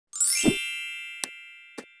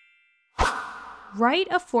Write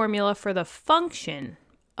a formula for the function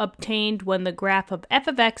obtained when the graph of f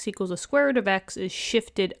of x equals the square root of x is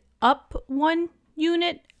shifted up 1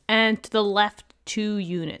 unit and to the left 2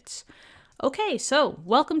 units. Okay, so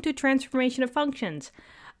welcome to Transformation of Functions.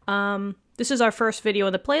 This is our first video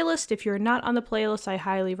on the playlist. If you're not on the playlist, I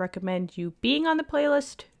highly recommend you being on the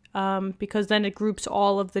playlist because then it groups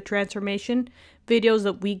all of the transformation videos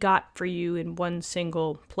that we got for you in one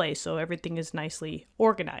single place, so everything is nicely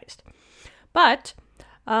organized. But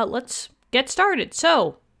let's get started.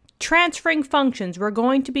 So, transferring functions. We're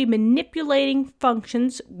going to be manipulating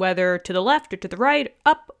functions, whether to the left or to the right,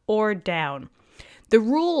 up or down. The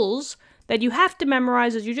rules that you have to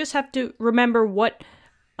memorize is you just have to remember what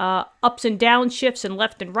ups and down shifts and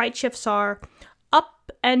left and right shifts are.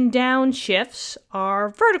 Up and down shifts are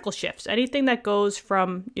vertical shifts. Anything that goes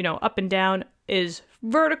from, up and down is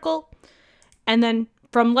vertical. And then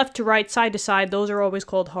from left to right, side to side, those are always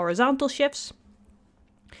called horizontal shifts.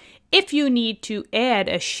 If you need to add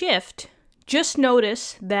a shift, just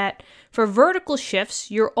notice that for vertical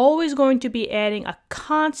shifts, you're always going to be adding a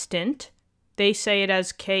constant. They say it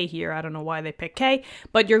as k here. I don't know why they pick k,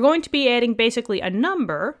 but you're going to be adding basically a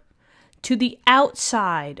number to the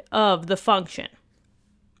outside of the function.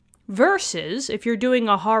 Versus, if you're doing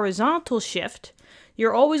a horizontal shift,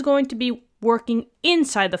 you're always going to be working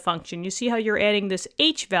inside the function. You see how you're adding this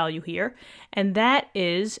h value here, and that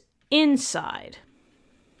is inside.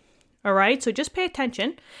 All right, so just pay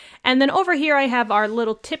attention. And then over here I have our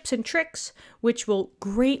little tips and tricks, which will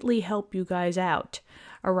greatly help you guys out.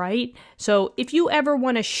 All right, so if you ever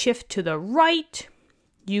want to shift to the right,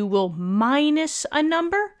 you will minus a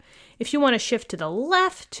number. If you want to shift to the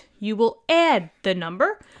left, you will add the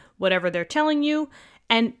number, whatever they're telling you,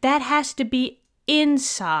 and that has to be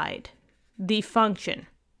inside the function.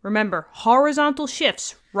 Remember, horizontal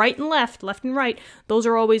shifts, right and left and right, those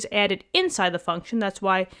are always added inside the function. That's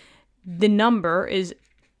why the number is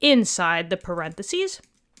inside the parentheses.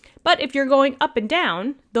 But if you're going up and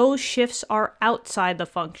down, those shifts are outside the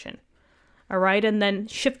function. All right, and then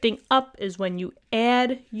shifting up is when you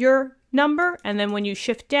add your number, and then when you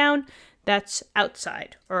shift down, that's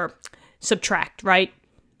outside, or subtract, right?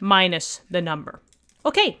 Minus the number.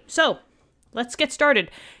 Okay, so let's get started.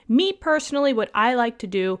 Me personally, what I like to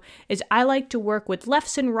do is I like to work with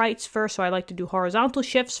lefts and rights first, so I like to do horizontal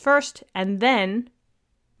shifts first, and then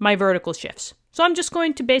my vertical shifts. So I'm just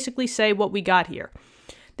going to basically say what we got here.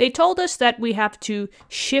 They told us that we have to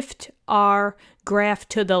shift our graph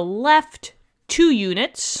to the left 2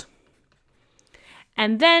 units,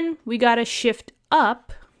 and then we got to shift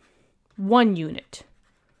up 1 unit.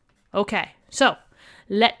 Okay, so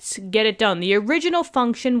let's get it done. The original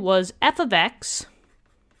function was f of x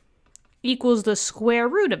equals the square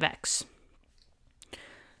root of x.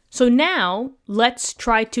 So now let's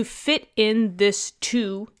try to fit in this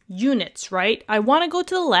 2 units, right? I want to go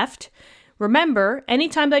to the left. Remember,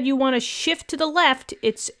 anytime that you want to shift to the left,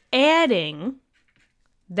 it's adding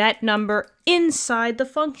that number inside the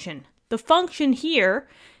function. The function here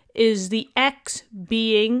is the x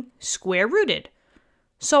being square rooted.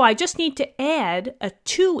 So I just need to add a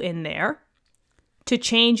 2 in there to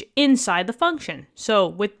change inside the function. So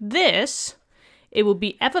with this, it will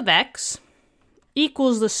be f of x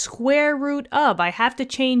equals the square root of. I have to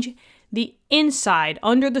change the inside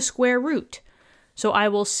under the square root. So I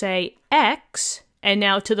will say x, and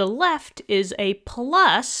now to the left is a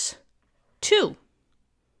plus 2.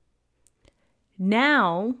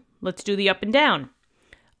 Now, let's do the up and down.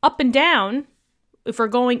 Up and down, if we're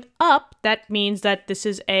going up, that means that this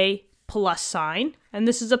is a plus sign, and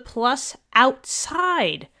this is a plus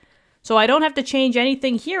outside. So I don't have to change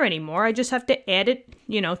anything here anymore. I just have to add it,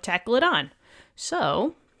 tackle it on.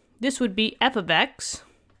 So this would be f of x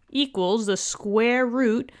equals the square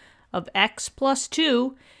root of x plus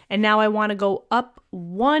 2, and now I want to go up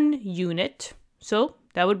 1 unit, so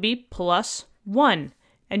that would be plus 1.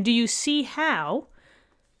 And do you see how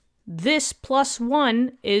this plus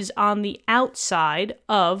 1 is on the outside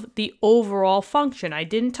of the overall function? I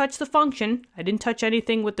didn't touch the function. I didn't touch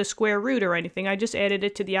anything with the square root or anything. I just added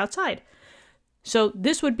it to the outside. So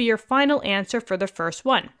this would be your final answer for the first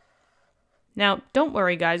one. Now, don't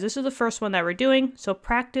worry, guys. This is the first one that we're doing, so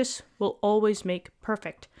practice will always make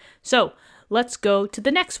perfect. So let's go to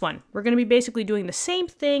the next one. We're going to be basically doing the same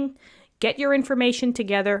thing, get your information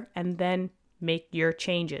together, and then make your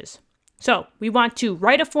changes. So we want to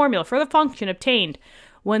write a formula for the function obtained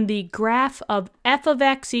when the graph of f of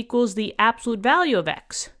x equals the absolute value of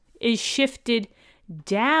x is shifted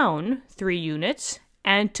down 3 units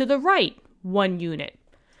and to the right 1 unit.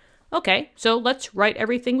 Okay, so let's write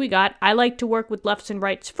everything we got. I like to work with lefts and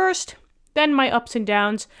rights first, then my ups and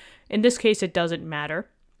downs, In this case, it doesn't matter.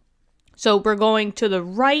 So we're going to the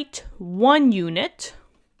right 1 unit,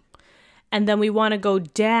 and then we want to go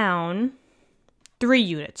down 3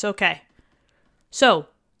 units. Okay. So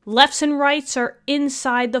lefts and rights are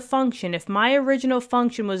inside the function. If my original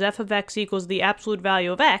function was f of x equals the absolute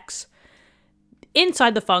value of x,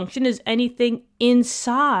 inside the function is anything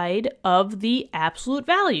inside of the absolute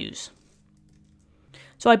values.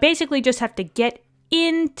 So I basically just have to get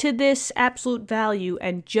into this absolute value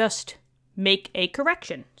and just make a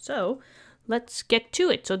correction. So let's get to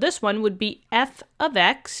it. So this one would be f of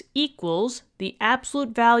x equals the absolute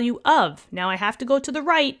value of. Now I have to go to the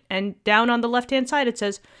right, and down on the left-hand side it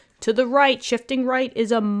says to the right, shifting right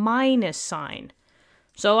is a minus sign.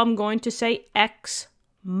 So I'm going to say x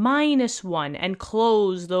minus 1 and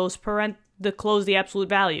close those close the absolute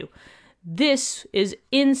value. This is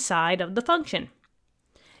inside of the function.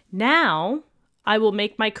 Now I will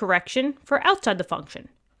make my correction for outside the function.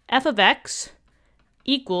 F of x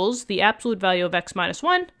equals the absolute value of x minus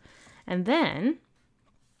 1, and then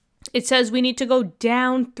it says we need to go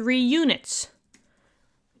down 3 units.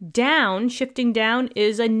 Down, shifting down,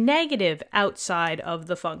 is a negative outside of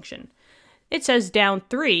the function. It says down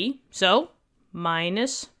 3, so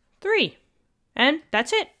minus 3. And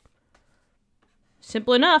that's it.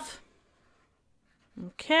 Simple enough.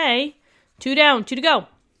 Okay, 2 down, 2 to go.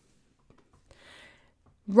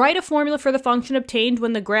 Write a formula for the function obtained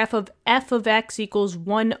when the graph of f of x equals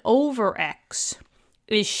 1 over x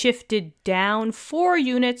is shifted down 4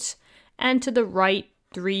 units and to the right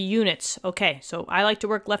 3 units. Okay, so I like to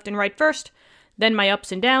work left and right first, then my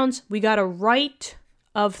ups and downs. We got a right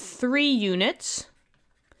of 3 units,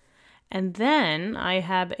 and then I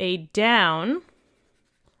have a down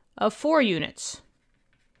of 4 units.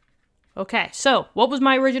 Okay, so what was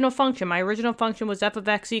my original function? My original function was f of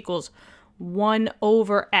x equals 1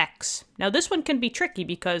 over x. Now this one can be tricky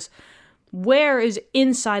because where is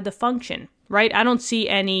inside the function, right? I don't see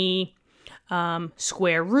any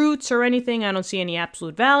square roots or anything. I don't see any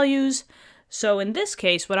absolute values. So in this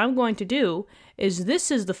case, what I'm going to do is this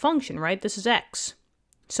is the function, right? This is x.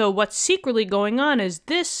 So what's secretly going on is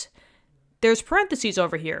this, there's parentheses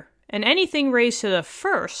over here. And anything raised to the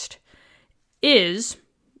first is,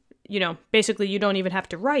 basically you don't even have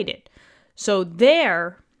to write it. So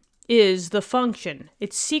there is the function.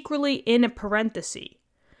 It's secretly in a parenthesis.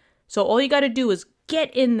 So all you got to do is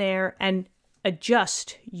get in there and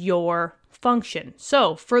adjust your function.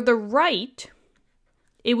 So for the right,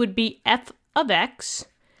 it would be f of x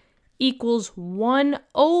equals 1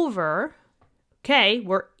 over, okay,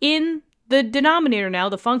 we're in the denominator now.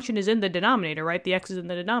 The function is in the denominator, right? The x is in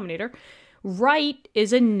the denominator. Right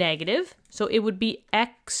is a negative, so it would be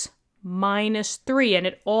x minus 3, and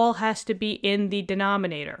it all has to be in the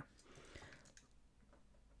denominator.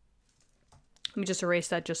 Let me just erase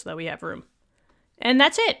that just so that we have room. And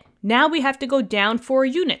that's it. Now we have to go down 4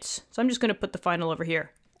 units. So I'm just going to put the final over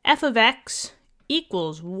here. F of x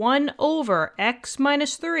equals 1 over x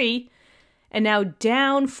minus 3. And now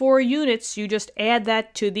down 4 units, you just add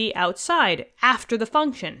that to the outside after the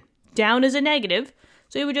function. Down is a negative,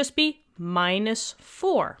 so it would just be minus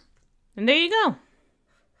 4. And there you go.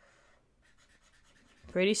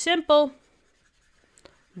 Pretty simple.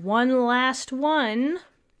 One last one.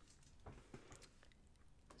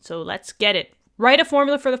 So let's get it. Write a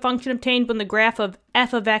formula for the function obtained when the graph of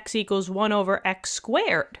f of x equals 1 over x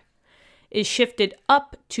squared is shifted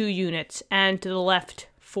up 2 units and to the left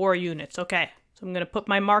 4 units. Okay, so I'm going to put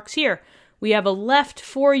my marks here. We have a left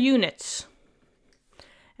 4 units,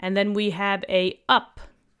 and then we have a up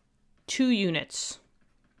 2 units.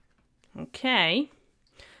 Okay,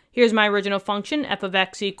 here's my original function, f of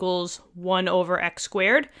x equals 1 over x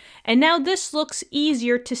squared, and now this looks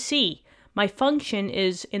easier to see. My function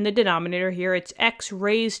is in the denominator here. It's x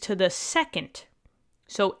raised to the second.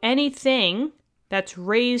 So anything that's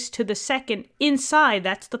raised to the second inside,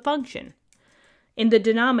 that's the function in the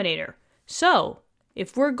denominator. So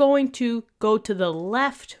if we're going to go to the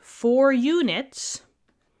left 4 units,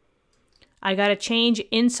 I got to change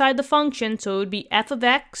inside the function. So it would be f of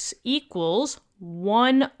x equals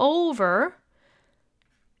 1 over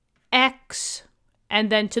x, and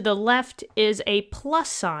then to the left is a plus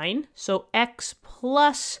sign, so x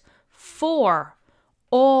plus 4,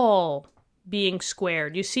 all being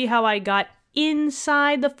squared. You see how I got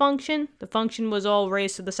inside the function? The function was all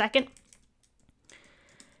raised to the second.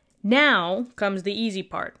 Now comes the easy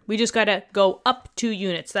part. We just got to go up 2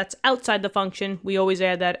 units. That's outside the function. We always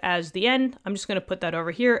add that as the end. I'm just going to put that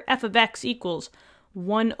over here. F of x equals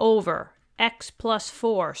 1 over x plus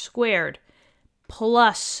 4 squared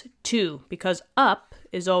plus 2, because up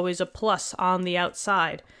is always a plus on the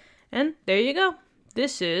outside. And there you go.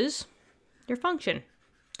 This is your function.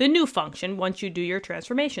 The new function once you do your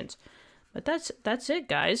transformations. But that's it,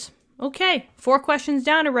 guys. Okay, 4 questions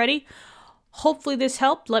down already. Hopefully this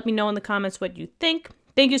helped. Let me know in the comments what you think.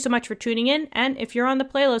 Thank you so much for tuning in. And if you're on the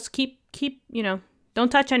playlist, keep, don't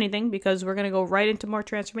touch anything because we're going to go right into more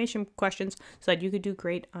transformation questions so that you could do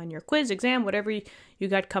great on your quiz, exam, whatever you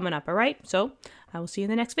got coming up. All right. So I will see you in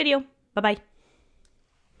the next video. Bye-bye.